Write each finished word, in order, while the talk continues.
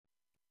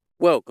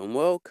Welcome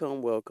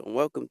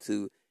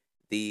to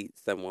the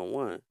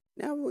 711.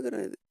 Now we're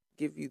gonna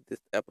give you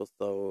this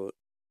episode,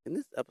 and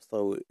this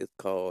episode is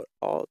called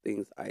All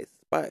Things Ice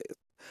Spice,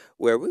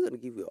 where we're gonna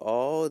give you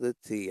all the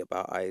tea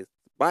about Ice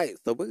Spice.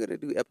 So we're gonna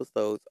do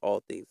episodes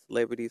all things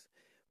celebrities.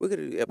 We're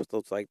gonna do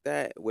episodes like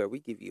that where we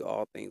give you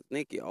all things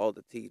Nikki, all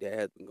the tea that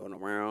has been going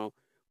around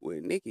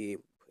with Nikki,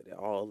 put it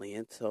all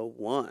into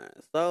one.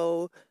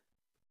 So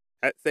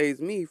that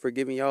saves me for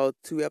giving y'all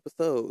two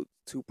episodes,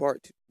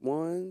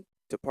 one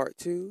to part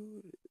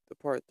two, to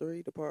part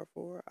three, to part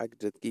four. I could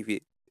just give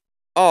it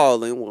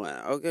all in one.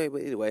 Okay,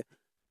 but anyway,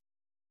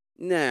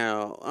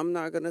 now I'm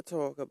not gonna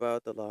talk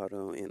about the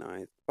lotto and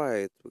Ice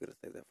Spice. We're gonna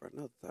save that for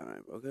another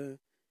time. Okay,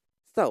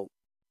 so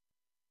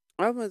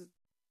I'm gonna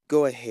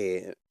go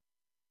ahead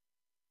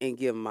and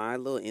give my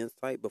little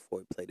insight before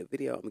we play the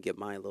video. I'm gonna give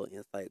my little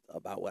insights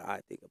about what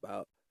I think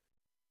about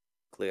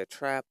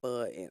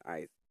Cleopatra and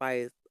Ice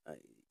Spice.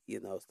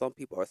 Some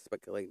people are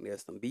speculating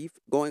there's some beef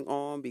going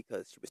on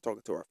because she was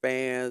talking to her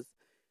fans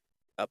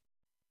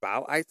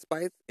about Ice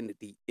Spice in the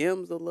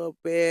DMs a little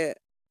bit.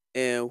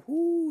 And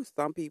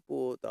some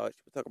people thought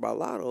she was talking about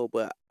Lotto,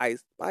 but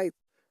Ice Spice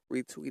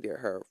retweeted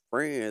her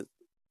friends,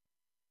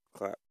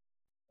 Cleopatra,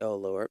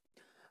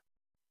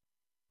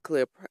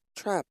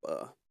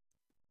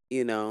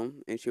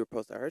 and she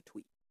reposted her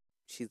tweet.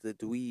 She's a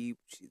dweeb,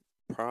 she's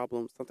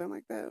problem, something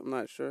like that. I'm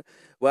not sure.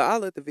 Well, I'll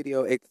let the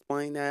video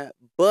explain that,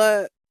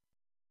 but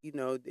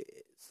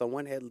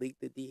someone had leaked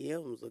the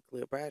DMs of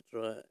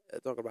Cleopatra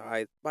talking about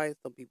Ice Spice.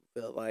 Some people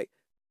felt like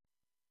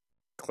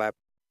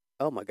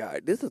oh my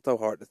God, this is so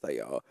hard to say,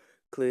 y'all.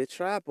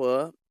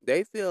 Cleopatra,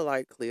 they feel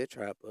like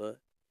Cleopatra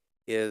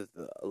is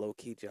low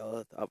key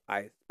jealous of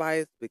Ice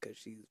Spice because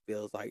she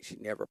feels like she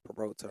never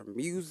promotes her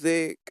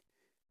music.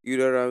 You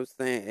know what I'm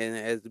saying? And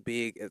as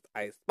big as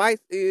Ice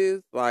Spice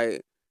is, I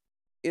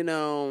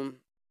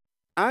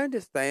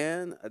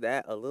understand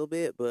that a little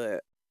bit,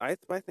 but Ice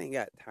Spice ain't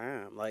got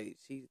time.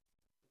 She's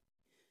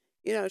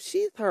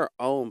her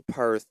own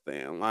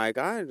person. I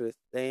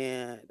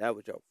understand that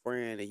was your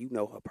friend and you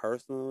know her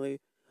personally,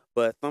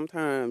 but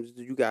sometimes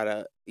you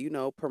gotta,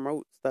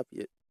 promote stuff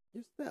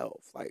yourself.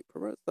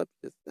 Promote stuff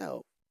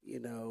yourself.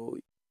 You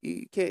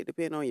can't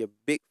depend on your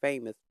big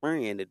famous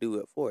friend to do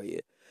it for you.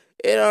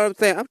 You know what I'm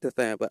saying? I'm just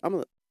saying, but I'm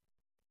gonna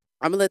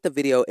let the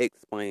video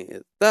explain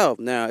itself.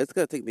 Now, it's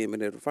gonna take me a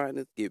minute to find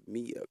this. Give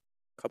me a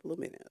couple of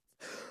minutes.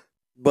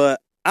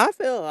 But I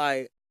feel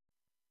like,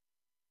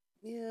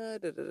 she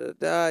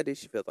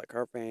feels like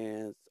her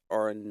fans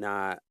are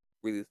not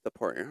really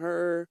supporting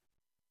her.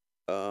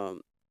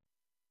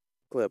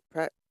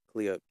 Cleopatra.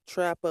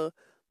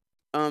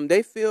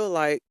 They feel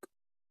like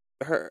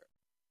her.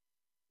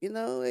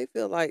 They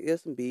feel like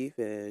there's some beef,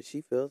 and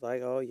she feels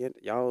like, oh,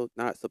 y'all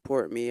not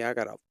supporting me. I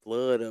got a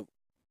flood of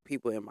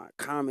people in my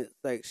comment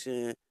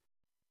section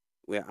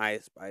when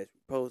Ice Spice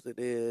posted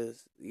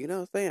this. You know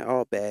what I'm saying?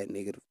 All bad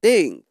negative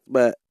things.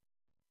 But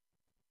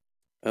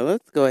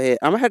let's go ahead.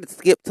 I'm gonna have to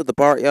skip to the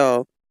part,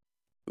 y'all.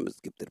 I'm gonna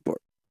skip to the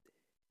part.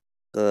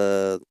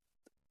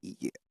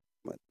 Yeah.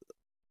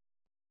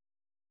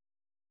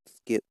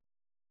 Skip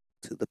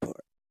to the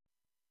part.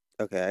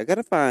 Okay, I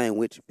gotta find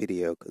which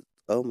video, because,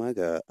 oh my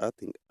God, I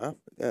think I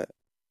forgot.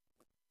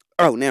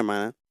 Oh, never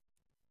mind.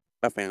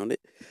 I found it.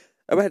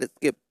 I'm gonna have to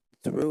skip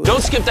through it.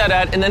 Don't skip that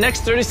ad. In the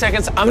next 30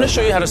 seconds, I'm going to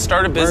show you how to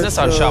start a business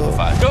on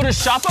Shopify. Go to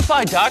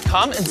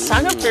Shopify.com and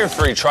sign up for your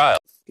free trial.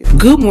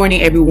 Good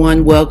morning,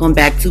 everyone. Welcome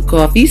back to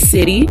Coffee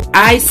City.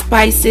 Ice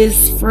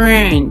Spice's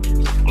friend,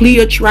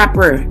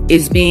 Cleopatra,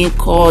 is being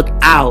called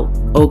out,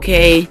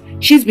 okay?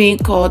 She's being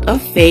called a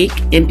fake,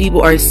 and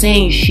people are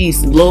saying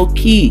she's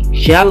low-key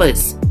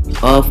jealous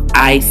of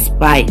Ice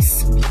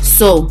Spice.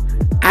 So,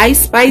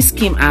 Ice Spice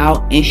came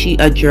out and she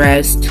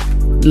addressed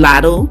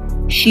Lotto.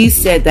 She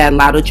said that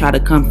Lotto tried to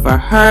come for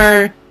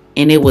her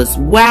and it was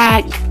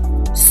whack.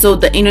 So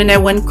the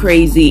internet went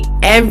crazy.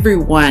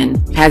 Everyone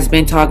has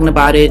been talking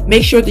about it.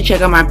 Make sure to check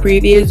out my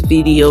previous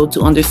video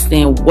to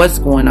understand what's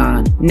going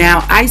on.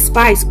 Now, Ice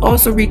Spice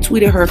also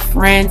retweeted her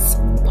friend's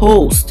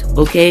post,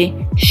 okay?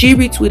 She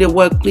retweeted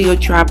what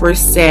Cleopatra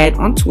said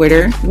on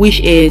Twitter,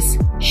 which is,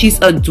 she's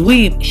a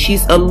dweeb,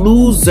 she's a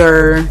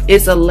loser.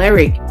 It's a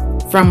lyric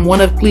from one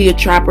of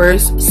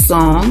Cleopatra's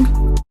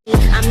song.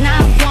 I'm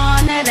not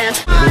one of them.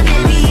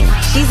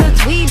 She's a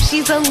dweeb,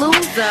 she's a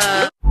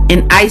loser.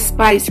 And Ice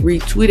Spice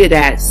retweeted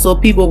that, so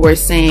people were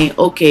saying,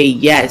 okay,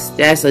 yes,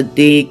 that's a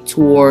dig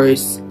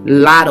towards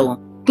Lotto.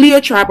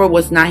 Cleopatra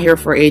was not here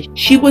for it.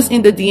 She was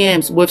in the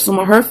DMs with some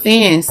of her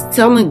fans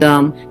telling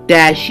them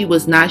that she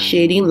was not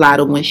shading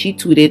Lotto when she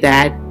tweeted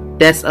that.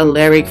 That's a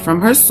lyric from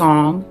her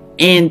song.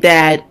 And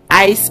that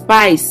Ice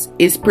Spice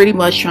is pretty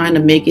much trying to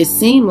make it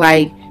seem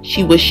like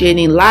she was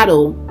shading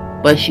Lotto,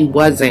 but she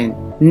wasn't.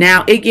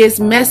 Now it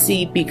gets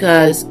messy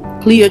because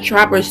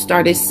Cleopatra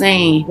started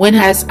saying, when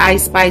has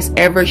Ice Spice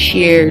ever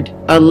shared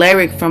a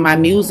lyric from my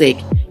music?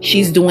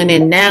 She's doing it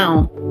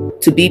now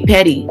to be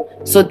petty.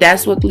 So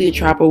that's what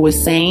Cleopatra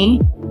was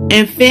saying.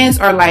 And fans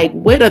are like,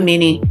 wait a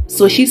minute.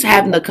 So she's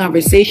having a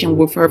conversation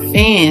with her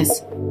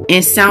fans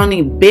and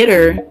sounding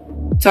bitter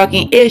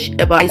talking ish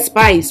about Ice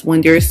Spice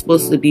when they're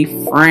supposed to be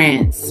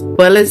friends.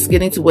 But let's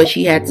get into what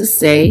she had to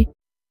say.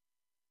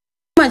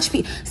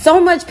 So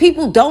much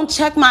people don't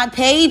check my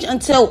page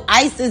until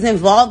Ice is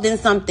involved in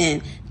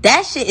something.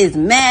 That shit is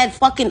mad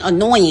fucking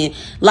annoying.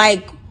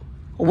 Like,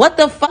 what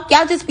the fuck?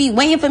 Y'all just be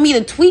waiting for me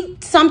to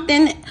tweet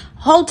something.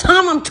 Whole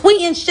time I'm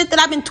tweeting shit that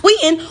I've been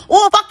tweeting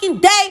all fucking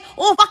day,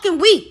 all fucking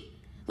week.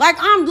 Like,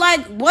 I'm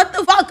like, what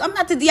the fuck? I'm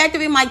about to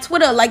deactivate my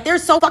Twitter. Like, they're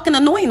so fucking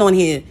annoying on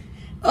here.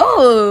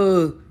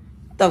 Oh,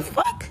 the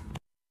fuck?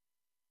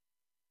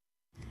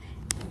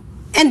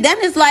 And then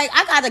it's like,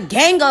 I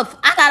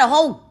got a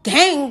whole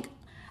gang.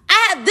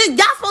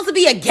 Y'all supposed to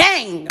be a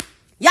gang.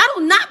 Y'all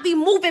do not be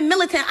moving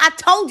militant. I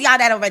told y'all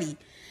that already.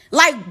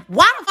 Like,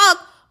 why the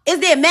fuck is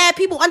there mad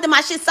people under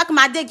my shit sucking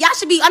my dick? Y'all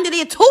should be under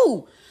there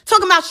too.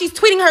 Talking about she's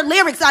tweeting her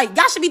lyrics. Like,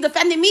 y'all should be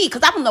defending me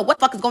because I don't know what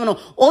the fuck is going on.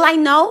 All I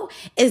know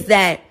is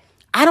that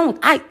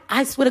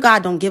I swear to God, I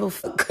don't give a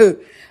fuck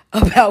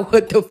about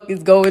what the fuck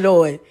is going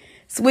on.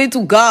 Swear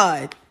to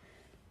God.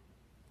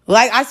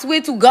 Like, I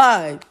swear to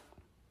God.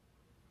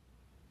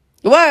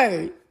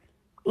 Word.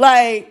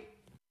 Like,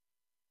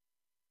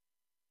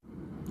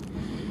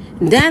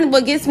 then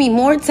what gets me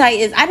more tight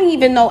is I didn't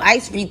even know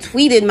Ice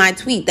retweeted my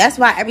tweet. That's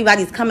why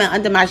everybody's coming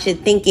under my shit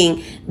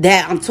thinking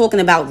that I'm talking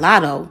about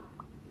Lotto.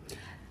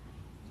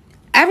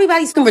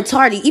 Everybody's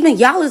retarded. Even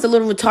y'all is a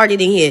little retarded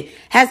in here.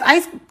 Has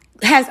Ice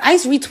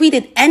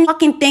retweeted any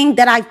fucking thing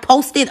that I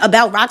posted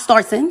about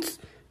Rockstar since?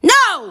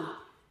 No.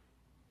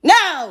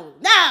 No.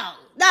 No.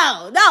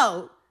 No.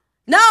 No.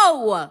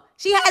 No.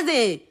 She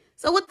hasn't.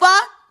 So what the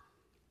fuck?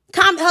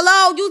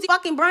 Hello, use your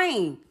fucking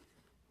brain.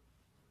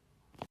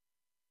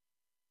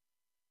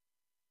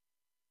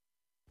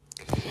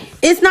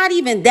 It's not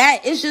even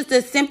that. It's just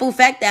a simple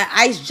fact that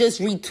Ice just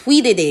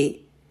retweeted it.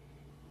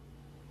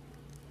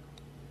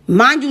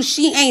 Mind you,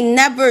 she ain't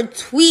never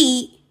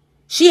retweet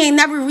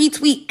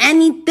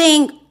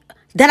anything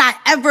that I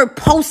ever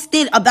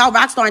posted about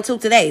Rockstar until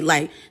today.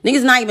 Like,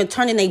 niggas not even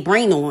turning their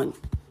brain on.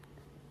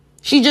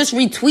 She just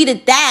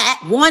retweeted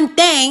that one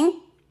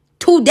thing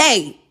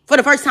today for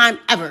the first time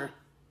ever.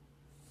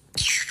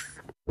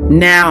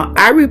 Now,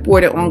 I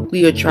reported on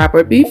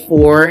Cleotrapper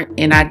before,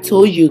 and I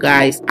told you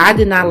guys I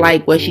did not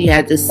like what she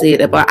had to say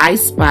about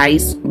Ice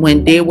Spice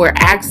when they were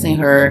asking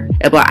her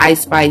about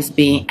Ice Spice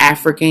being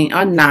African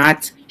or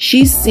not.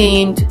 She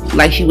seemed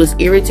like she was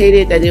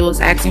irritated that they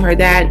was asking her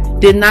that.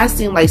 Did not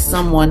seem like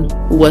someone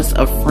who was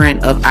a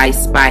friend of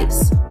Ice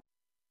Spice.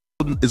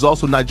 Is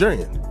also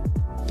Nigerian.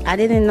 I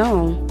didn't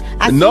know.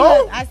 I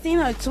seen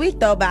her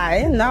tweet though, but I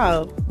didn't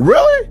know.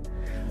 Really?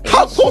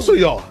 How close are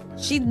y'all?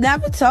 She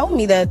never told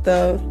me that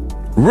though.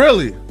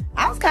 Really?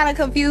 I was kind of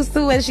confused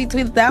too when she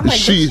tweeted that. I'm like,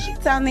 did she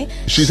tell me?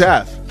 She's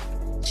half.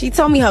 She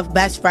told me her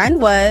best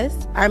friend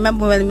was. I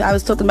remember when I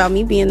was talking about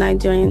me being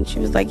Nigerian. She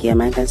was like, yeah,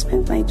 my best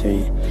friend's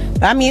Nigerian.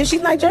 But I mean, if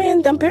she's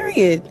Nigerian, then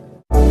period.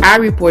 I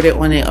reported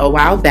on it a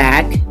while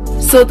back.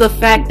 So the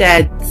fact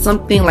that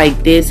something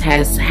like this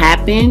has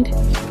happened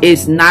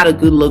is not a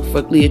good look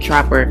for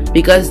Cleotrapper,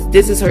 because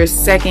this is her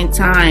second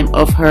time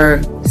of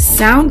her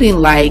sounding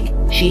like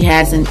she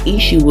has an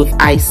issue with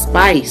Ice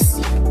Spice.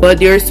 But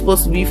they're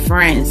supposed to be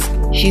friends.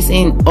 She's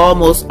in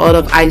almost all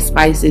of Ice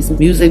Spice's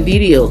music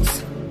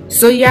videos.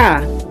 So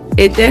yeah,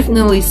 it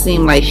definitely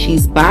seemed like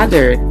she's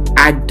bothered.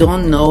 I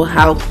don't know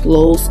how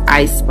close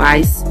Ice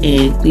Spice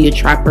and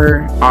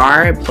Cleotrapper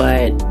are,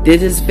 but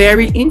this is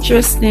very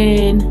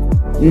interesting.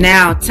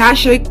 Now,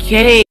 Tasha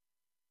K.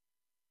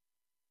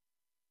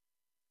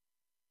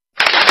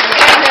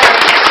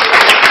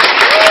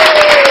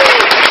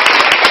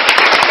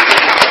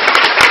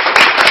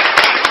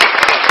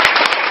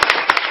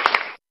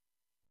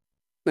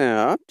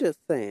 Now, I'm just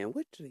saying,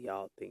 what do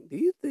y'all think? Do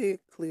you think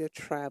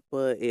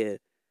Cleotrapper and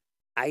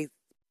Ice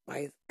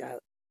Spice got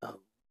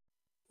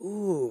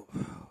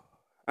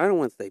I don't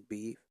want to say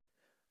beef.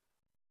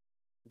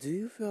 Do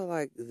you feel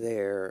like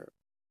their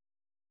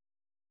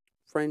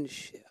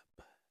friendship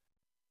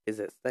is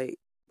at stake?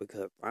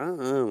 Because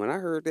when I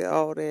heard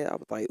all that, I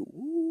was like,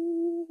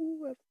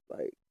 ooh, that's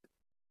like,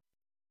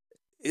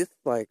 it's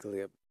like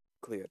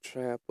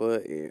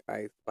Cleotrapper and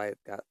Ice Spice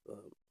got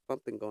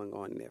something going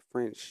on in their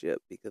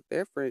friendship, because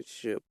their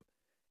friendship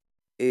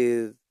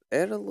is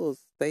at a little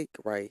stake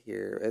right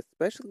here,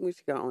 especially when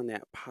she got on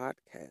that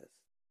podcast.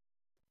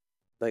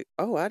 Like,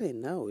 oh, I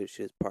didn't know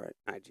she was part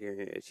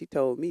Nigerian. She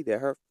told me that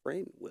her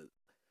friend was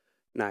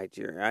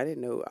Nigerian. I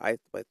didn't know Ice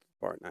Spice was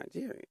part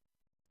Nigerian.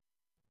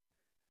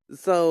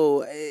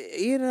 So,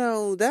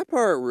 that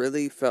part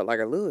really felt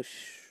like a little,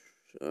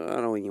 I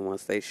don't even want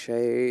to say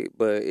shade,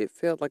 but it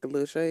felt like a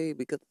little shade,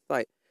 because it's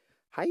like,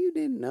 how you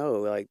didn't know?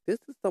 Like, this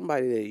is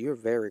somebody that you're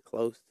very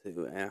close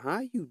to, and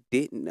how you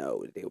didn't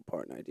know that they were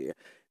part Nigerian.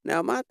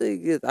 Now, my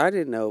thing is, I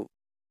didn't know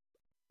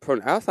from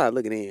the outside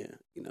looking in,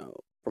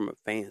 from a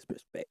fan's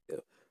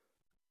perspective.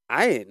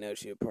 I didn't know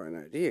she was part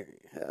Nigerian.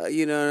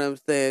 You know what I'm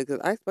saying? Because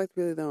Ice Spice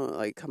really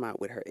don't come out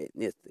with her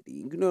ethnicity.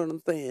 You know what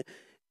I'm saying?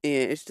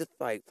 And it's just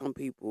like some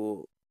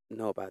people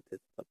know about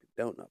this, some people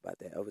don't know about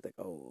that. I was like,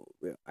 oh,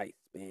 real Ice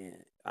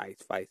man, Ice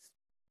Spice,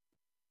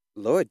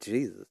 Lord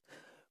Jesus.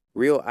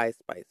 real Ice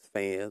Spice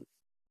fans,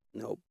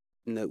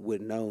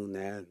 would know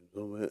that.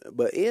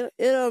 But you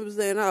know what I'm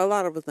saying? A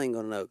lot of us ain't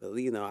gonna know because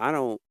I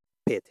don't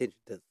pay attention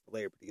to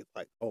celebrities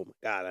like, oh my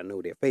god, I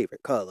know their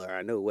favorite color.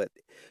 I know what,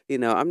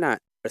 I'm not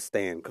a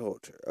stan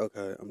culture.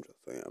 Okay, I'm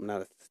just saying I'm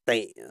not a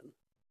stan.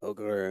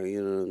 Okay,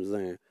 you know what I'm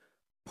saying?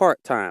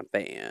 Part-time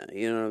fan.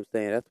 You know what I'm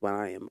saying? That's what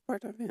I am, a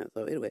part-time fan.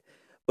 So anyway,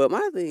 but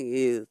my thing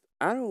is,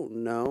 I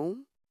don't know.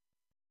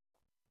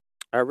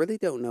 I really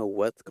don't know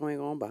what's going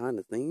on behind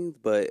the scenes,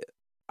 but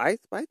Ice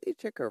Spice, you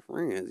check her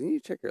friends, you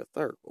need to check her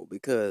circle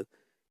because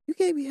you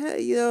can't be,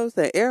 you know what I'm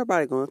saying?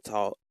 Everybody gonna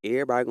talk,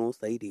 everybody gonna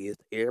say this,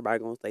 everybody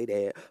gonna say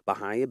that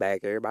behind your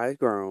back. Everybody's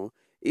grown.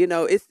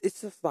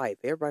 It's just life.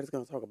 Everybody's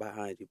gonna talk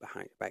behind your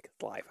back.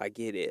 It's life. I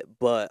get it,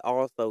 but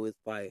also it's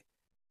like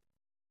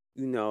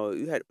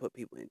you had to put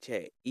people in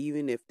check,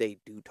 even if they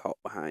do talk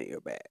behind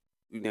your back.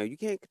 You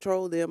can't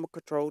control them or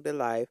control their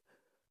life,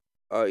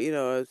 or you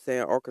know what I'm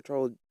saying, or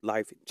control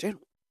life in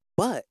general.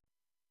 But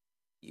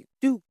you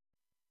do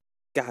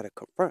gotta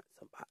confront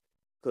somebody,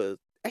 cause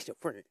that's your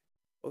friend.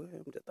 Okay,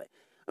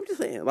 I'm just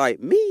saying, like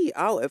me,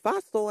 if I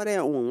saw that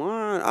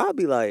online, I'll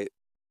be like,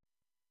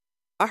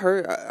 I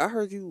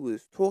heard you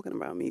was talking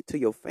about me to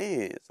your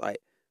fans. Like,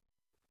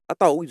 I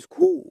thought we was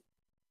cool,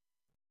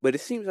 but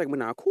it seems like we're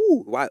not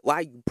cool.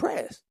 Why you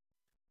pressed?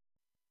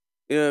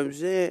 You know what I'm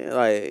saying?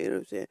 Like, you know what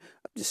I'm saying?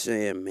 I'm just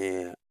saying,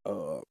 man.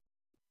 I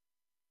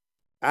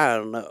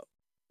don't know.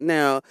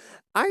 Now,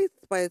 Ice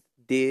Spice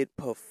did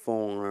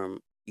perform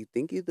 "You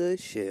Think You the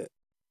Shit"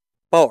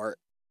 part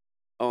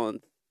on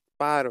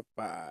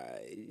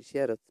Spotify. She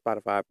had a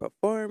Spotify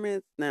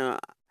performance. Now,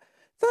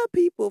 some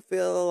people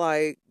feel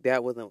like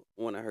that wasn't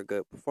one of her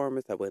good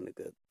performances. That wasn't a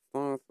good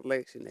song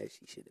selection that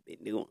she should have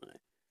been doing.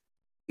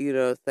 You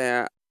know what I'm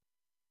saying?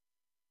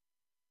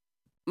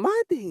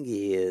 My thing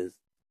is,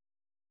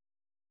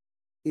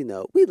 we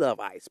love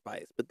Ice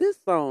Spice, but this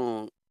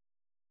song,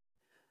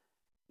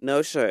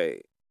 no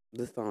shade.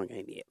 This song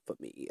ain't it for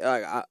me.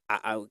 Like,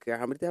 I don't care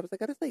how many times I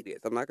gotta say this.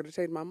 I'm not gonna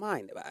change my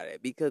mind about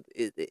it because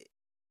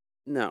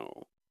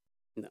no,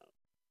 no.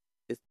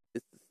 It's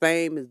the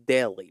same as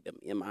Deli to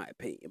me, in my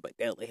opinion, but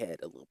Deli had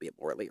a little bit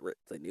more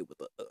lyrics and it was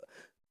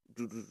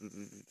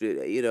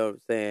you know what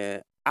I'm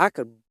saying? I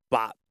could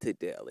bop to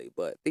Deli,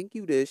 but think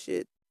you this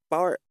shit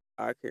part,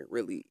 I can't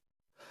really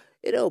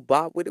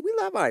bop with it. We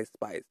love Ice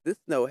Spice. This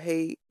no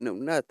hate, no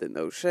nothing,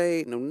 no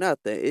shade, no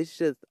nothing. It's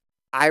just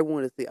I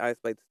want to see Ice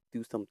Spice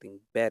do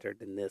something better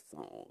than this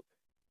song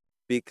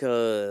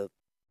because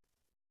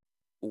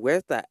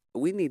where's that?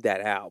 We need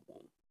that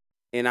album,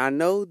 and I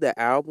know the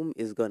album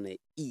is gonna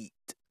eat.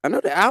 I know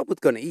the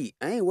album's gonna eat.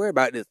 I ain't worried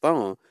about this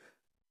song,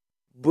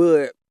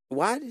 but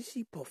why did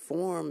she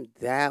perform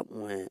that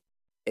one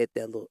at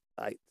that little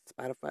like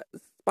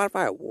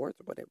Spotify Awards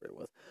or whatever it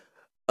was?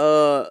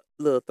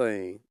 Little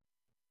thing.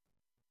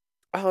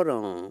 Hold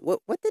on.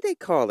 What did they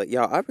call it,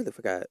 y'all? I really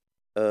forgot.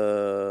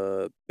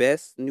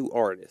 Best new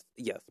artist.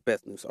 Yes,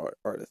 best new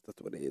artist.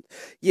 That's what it is.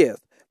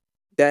 Yes,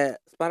 that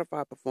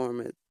Spotify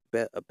performance,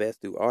 a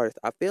best new artist.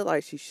 I feel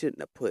like she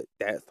shouldn't have put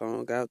that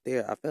song out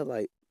there. I feel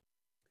like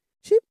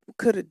she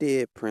could have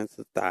did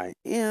Princess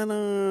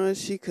Diana.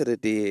 She could have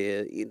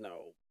did,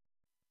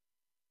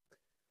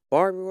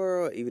 Barbie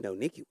World, even though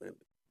Nicki wouldn't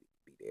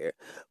be there.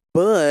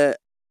 But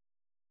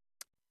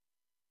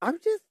I'm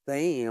just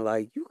saying,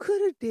 like, you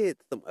could have did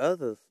some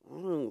other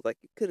songs. Like,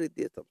 you could have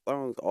did some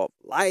songs off.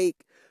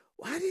 Like,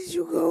 why did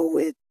you go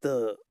with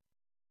the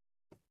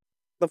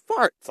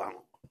fart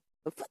song?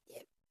 The fuck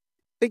yeah.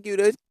 Think you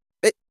just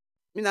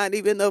not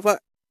even the fart.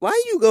 Why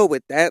you go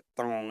with that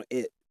song?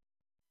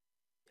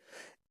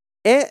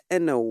 At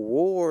an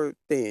award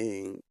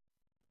thing,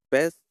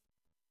 best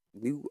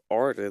new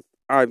artist.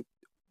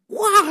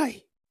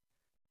 Why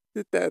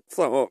did that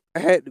song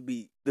had to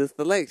be the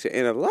selection?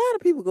 And a lot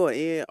of people going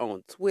in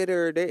on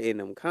Twitter. They're in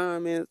them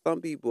comments.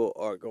 Some people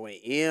are going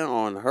in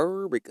on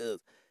her because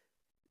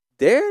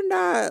they're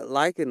not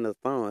liking the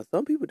song.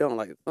 Some people don't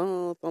like the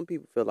song. Some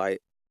people feel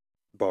like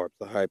Barb's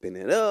are hyping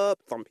it up.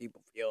 Some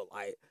people feel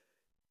like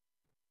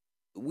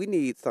we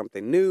need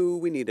something new.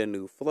 We need a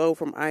new flow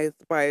from Ice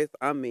Spice.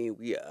 I mean,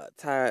 we are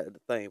tired of the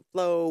same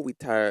flow. We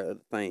tired of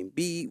the same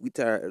beat. We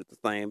tired of the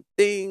same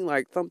thing.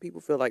 Like, some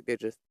people feel like they're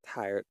just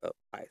tired of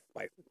Ice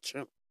Spice in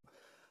general.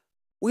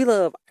 We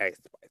love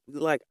Ice Spice. We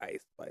like Ice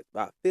Spice.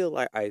 But I feel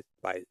like Ice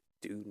Spice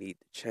do need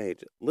to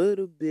change a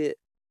little bit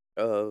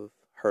of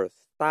her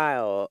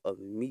style of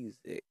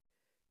music.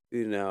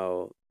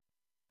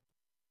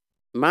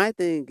 My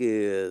thing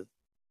is,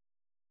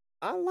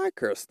 I like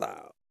her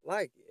style.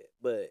 Like it.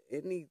 But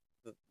it needs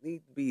to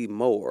be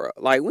more.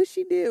 Like when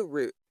she did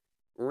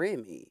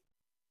Remy,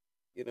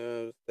 you know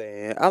what I'm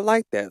saying? I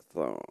like that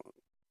song.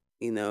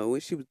 When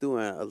she was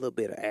doing a little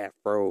bit of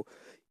Afro,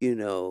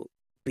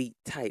 beat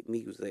type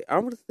music. I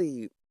want to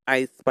see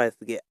Ice Spice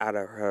to get out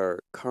of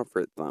her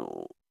comfort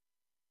zone.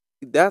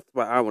 That's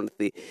what I want to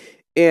see.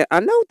 And I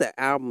know the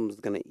album's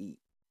gonna eat.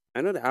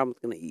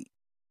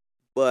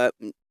 But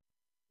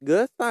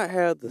let's not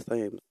have the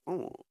same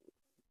song.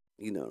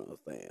 You know what I'm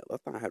saying?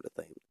 Let's not have the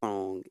same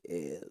song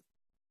as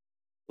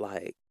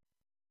like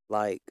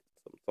like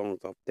some songs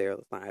off there.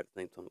 Let's not have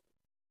the same song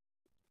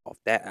off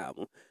that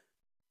album,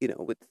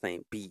 with the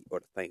same beat or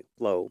the same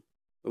flow.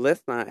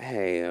 Let's not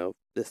have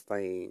the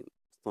same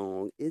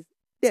song as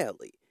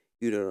Deli.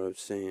 You know what I'm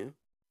saying?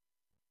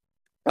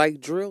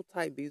 Like drill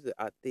type music,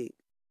 I think.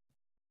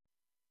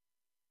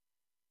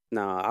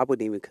 Nah, I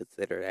wouldn't even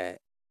consider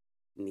that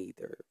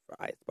neither for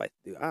Ice Spice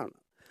to do. I don't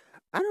know.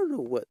 I don't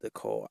know what to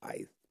call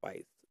Ice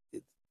Spice.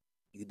 It's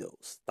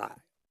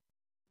style.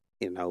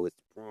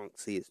 It's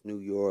Bronxy, it's New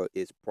York,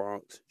 it's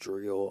Bronx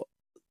drill.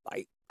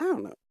 Like I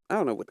don't know. I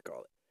don't know what to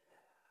call it.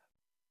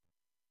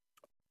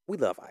 We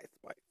love Ice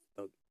Spice.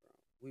 Don't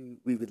get me wrong.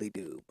 We really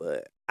do,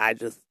 but I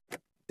just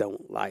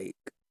don't like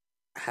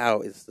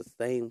how it's the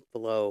same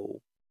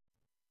flow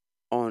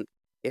on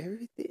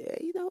everything.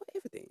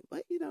 Everything.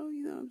 But you know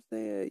what I'm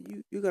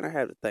saying. You're gonna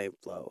have the same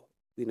flow.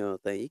 You know what I'm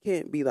saying. You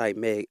can't be like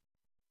Meg.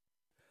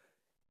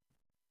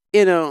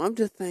 I'm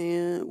just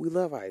saying we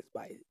love Ice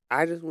Spice.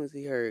 I just want to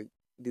see her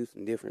do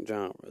some different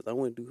genres. I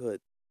want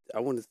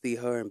to see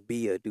her and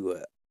Bia do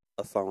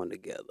a song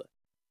together.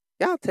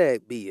 Y'all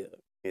tag Bia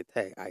and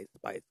tag Ice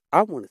Spice.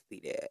 I want to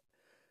see that.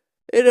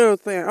 You know what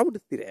I'm saying? I want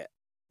to see that.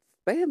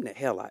 Spam the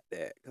hell out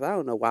that because I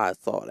don't know why I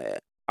saw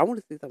that. I want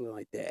to see something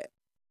like that.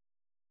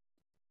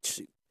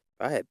 Shoot,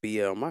 if I had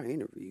Bia on my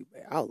interview,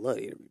 man, I would love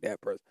to interview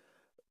that person.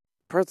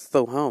 Person's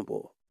so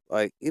humble.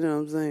 Like, you know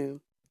what I'm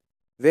saying?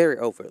 Very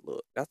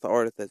overlooked. That's the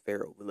artist that's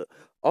very overlooked.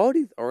 All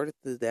these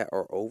artists that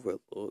are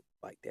overlooked,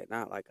 like they're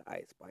not like an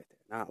Ice Spice,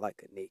 they're not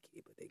like a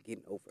Nicki, but they're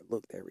getting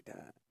overlooked every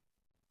time.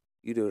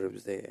 You know what I'm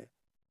saying?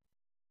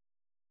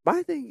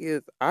 My thing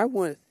is, I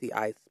want to see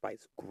Ice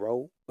Spice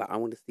grow, but I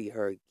want to see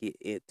her get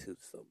into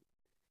some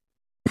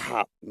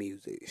pop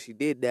music. She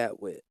did that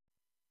with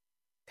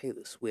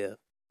Taylor Swift.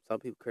 Some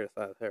people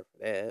criticize her for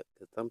that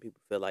because some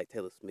people feel like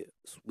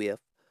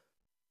Swift.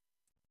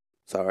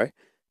 Sorry.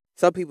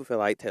 Some people feel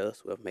like Taylor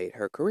Swift made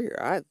her career.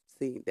 I've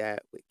seen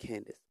that with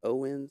Candace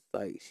Owens.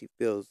 Like, she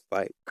feels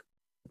like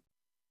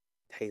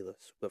Taylor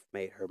Swift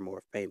made her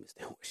more famous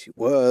than what she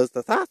was.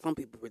 That's how some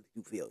people really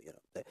do feel, you know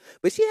what I'm saying?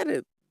 But she had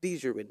a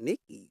feature with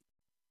Nicki.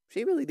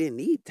 She really didn't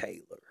need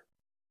Taylor.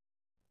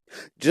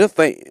 Just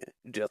saying.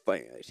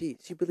 She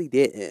really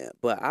didn't.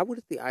 But I want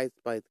to see Ice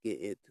Spice get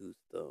into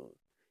some,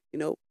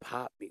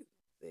 pop music.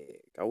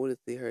 I want to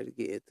see her to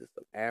get into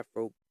some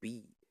Afro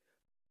beat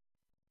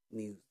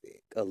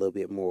music a little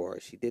bit more.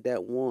 She did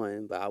that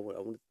one, but I want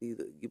to see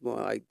more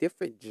like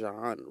different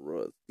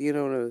genres. You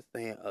know what I'm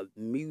saying? Of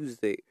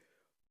music.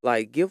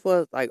 Like give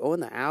us on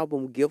the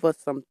album, give us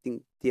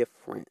something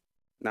different.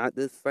 Not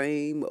the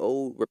same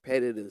old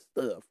repetitive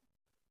stuff.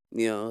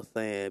 You know what I'm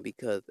saying?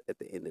 Because at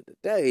the end of the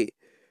day,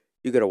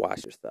 you gotta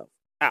wash yourself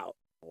out.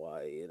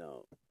 Why,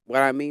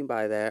 what I mean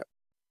by that,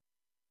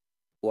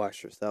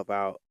 wash yourself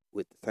out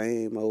with the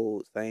same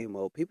old.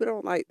 People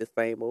don't like the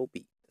same old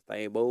beat.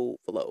 Same old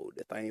flow,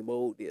 the same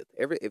old this.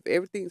 If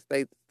everything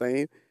stays the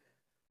same,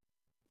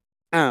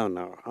 I don't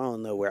know. I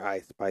don't know where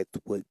Ice Spice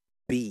would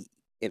be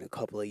in a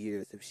couple of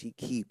years if she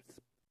keeps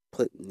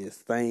putting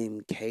this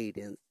same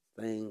cadence,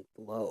 same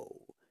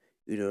flow.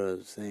 You know what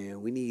I'm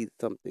saying? We need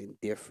something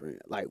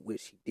different, like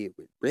what she did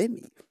with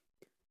Remy,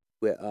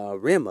 with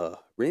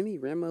Remy,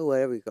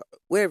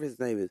 whatever his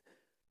name is.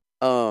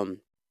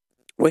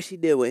 What she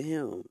did with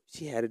him,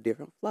 she had a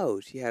different flow.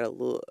 She had a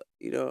little,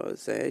 you know what I'm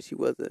saying?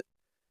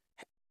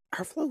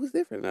 Her flow was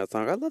different in that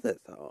song. I love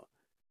that song.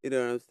 You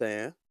know what I'm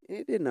saying? And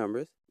it did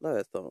numbers. Love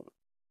that song.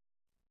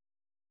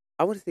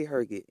 I want to see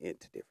her get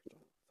into different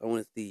songs. I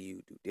want to see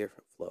you do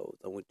different flows.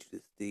 I want you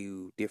to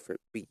do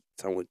different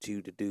beats. I want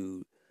you to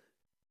do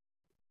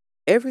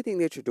everything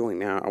that you're doing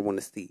now. I want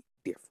to see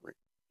different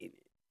in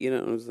it. You know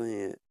what I'm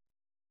saying?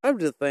 I'm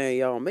just saying,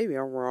 y'all, maybe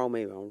I'm wrong,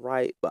 maybe I'm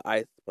right, but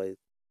Ice Spice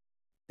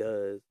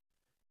does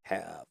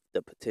have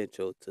the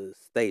potential to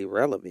stay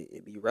relevant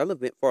and be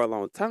relevant for a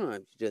long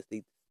time. She just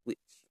needs to switch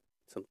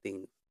some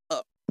things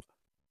up.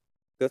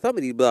 Because some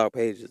of these blog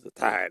pages are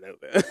tired of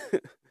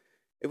it.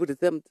 It would have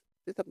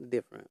something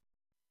different.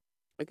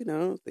 Like, you know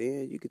what I'm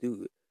saying? You could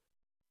do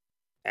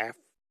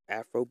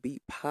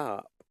Afrobeat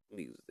pop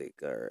music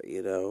or,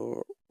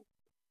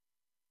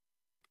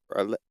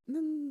 or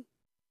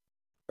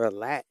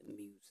Latin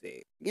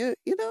music.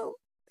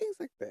 Things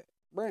like that.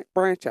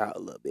 Branch out a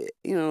little bit.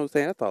 You know what I'm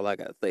saying? That's all I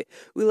got to say.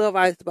 We love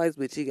Ice Spice,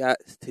 but she got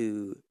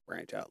to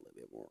branch out a little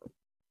bit more.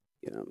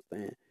 You know what I'm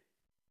saying?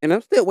 And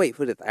I'm still waiting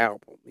for this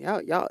album. Yeah,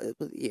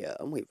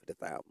 I'm waiting for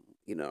this album.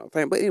 You know what I'm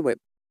saying? But anyway,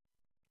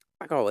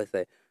 like I always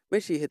say,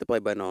 make sure you hit the play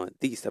button on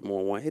the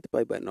 711. Hit the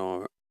play button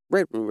on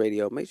Red Room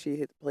Radio. Make sure you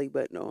hit the play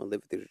button on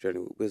Living Through the Journey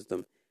with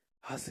Wisdom.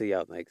 I'll see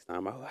y'all next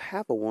time.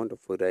 Have a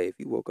wonderful day. If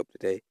you woke up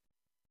today,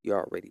 you're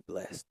already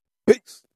blessed. Peace.